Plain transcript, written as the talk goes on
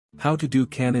How to do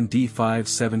Canon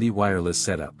D570 wireless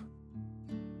setup.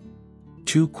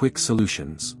 2 quick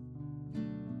solutions.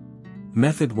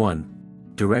 Method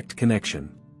 1. Direct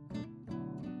connection.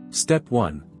 Step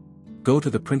 1. Go to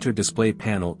the printer display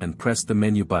panel and press the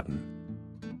menu button.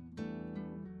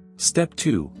 Step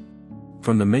 2.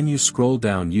 From the menu scroll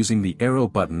down using the arrow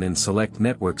button and select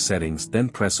Network Settings, then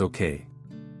press OK.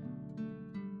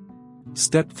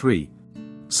 Step 3.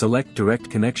 Select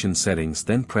Direct Connection Settings,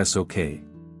 then press OK.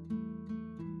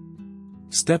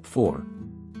 Step 4.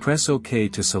 Press OK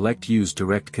to select Use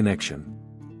Direct Connection.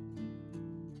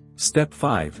 Step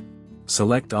 5.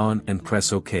 Select On and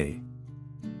press OK.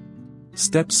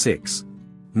 Step 6.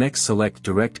 Next select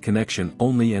Direct Connection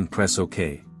Only and press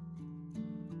OK.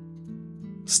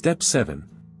 Step 7.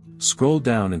 Scroll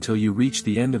down until you reach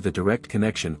the end of the Direct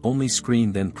Connection Only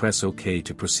screen, then press OK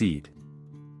to proceed.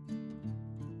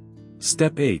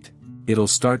 Step 8. It'll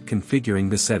start configuring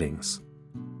the settings.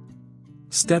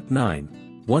 Step 9.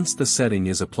 Once the setting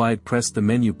is applied, press the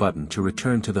menu button to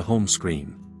return to the home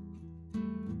screen.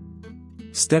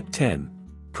 Step 10.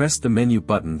 Press the menu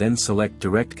button, then select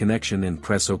Direct Connection and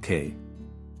press OK.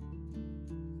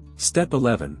 Step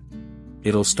 11.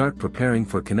 It'll start preparing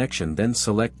for connection, then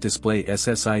select Display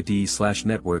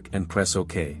SSID/network and press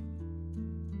OK.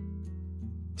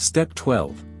 Step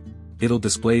 12. It'll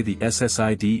display the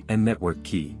SSID and network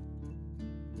key.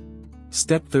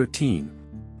 Step 13.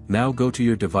 Now go to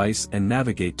your device and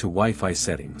navigate to Wi-Fi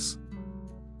settings.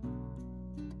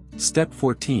 Step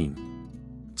 14.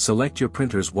 Select your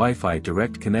printer's Wi-Fi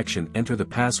direct connection, enter the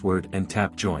password and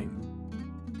tap Join.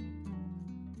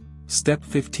 Step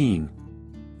 15.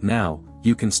 Now,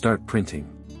 you can start printing.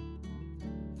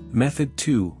 Method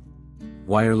 2.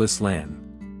 Wireless LAN.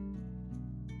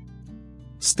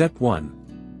 Step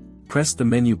 1. Press the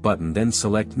menu button, then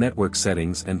select Network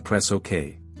Settings and press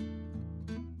OK.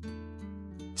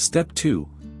 Step 2.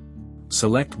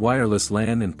 Select Wireless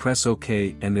LAN and press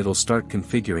OK and it'll start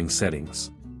configuring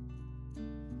settings.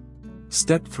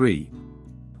 Step 3.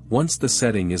 Once the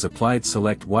setting is applied,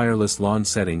 select Wireless LAN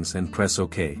settings and press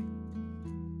OK.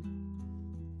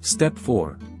 Step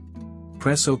 4.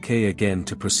 Press OK again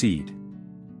to proceed.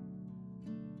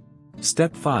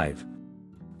 Step 5.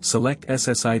 Select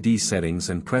SSID settings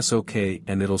and press OK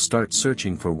and it'll start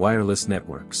searching for wireless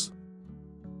networks.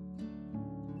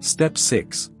 Step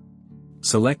 6.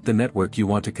 Select the network you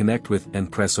want to connect with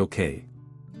and press OK.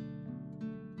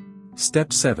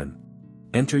 Step 7.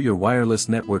 Enter your wireless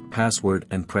network password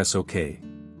and press OK.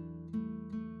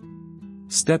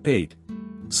 Step 8.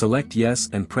 Select Yes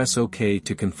and press OK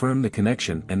to confirm the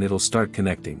connection and it'll start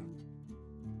connecting.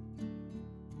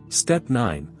 Step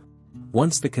 9.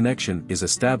 Once the connection is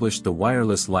established, the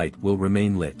wireless light will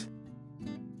remain lit.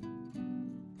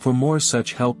 For more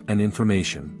such help and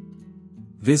information,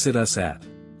 visit us at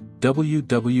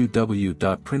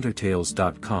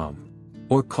www.printertales.com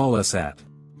or call us at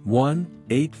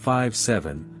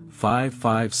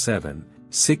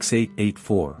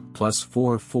 1-857-557-6884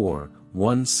 +44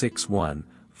 161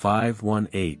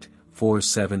 518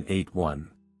 4781.